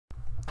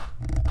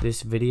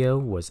This video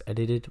was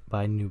edited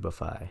by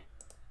Noobifeye.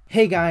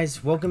 Hey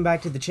guys, welcome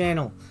back to the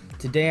channel.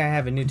 Today I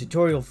have a new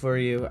tutorial for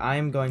you. I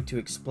am going to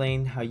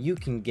explain how you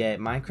can get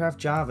Minecraft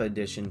Java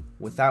Edition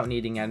without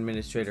needing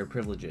administrator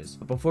privileges.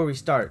 But before we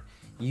start,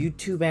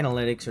 YouTube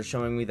analytics are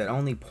showing me that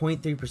only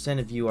 0.3%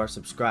 of you are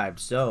subscribed,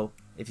 so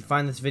if you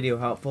find this video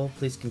helpful,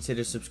 please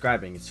consider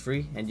subscribing. It's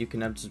free and you can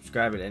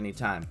unsubscribe at any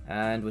time.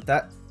 And with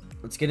that,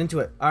 let's get into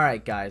it.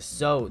 Alright guys,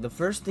 so the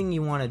first thing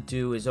you want to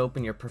do is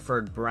open your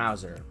preferred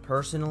browser.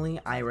 Personally,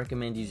 I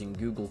recommend using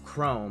Google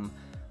Chrome,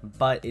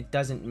 but it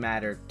doesn't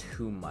matter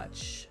too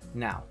much.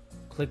 Now,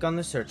 click on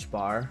the search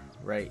bar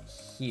right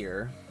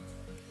here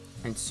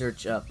and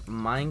search up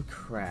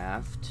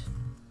Minecraft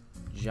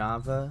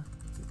Java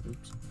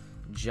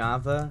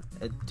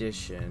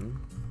Edition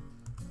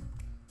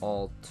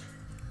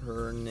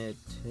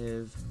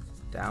Alternative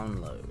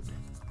Download.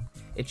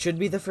 It should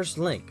be the first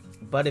link,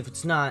 but if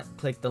it's not,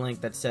 click the link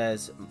that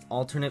says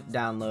alternate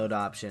download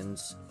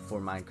options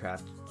for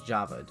Minecraft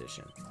Java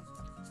Edition.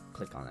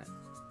 Click on it.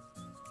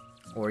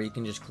 Or you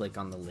can just click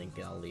on the link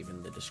I'll leave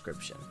in the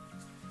description.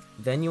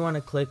 Then you want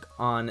to click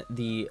on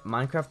the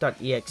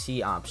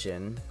Minecraft.exe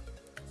option,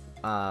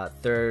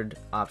 third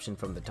option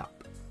from the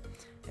top.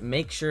 And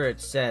make sure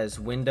it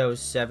says Windows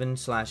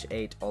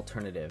 7/8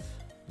 alternative.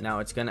 Now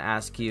it's going to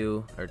ask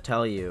you, or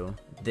tell you,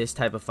 this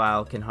type of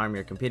file can harm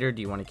your computer. Do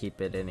you want to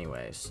keep it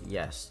anyways?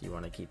 Yes, you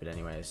want to keep it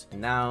anyways.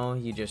 Now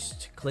you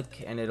just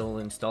click and it'll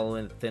install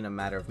within a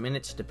matter of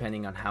minutes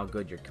depending on how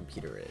good your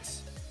computer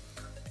is.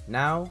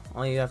 Now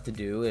all you have to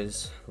do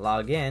is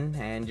log in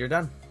and you're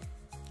done.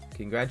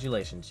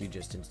 Congratulations, you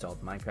just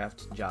installed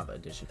Minecraft Java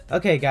Edition.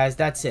 Okay guys,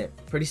 that's it.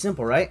 Pretty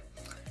simple, right?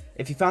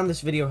 If you found this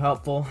video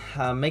helpful,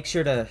 make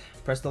sure to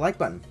press the like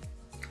button.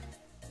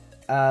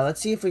 Let's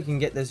see if we can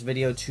get this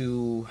video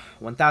to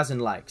 1,000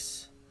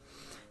 likes.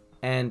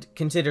 And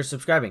consider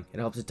subscribing. It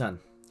helps a ton.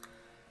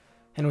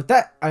 And with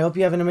that, I hope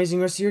you have an amazing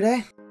rest of your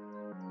day.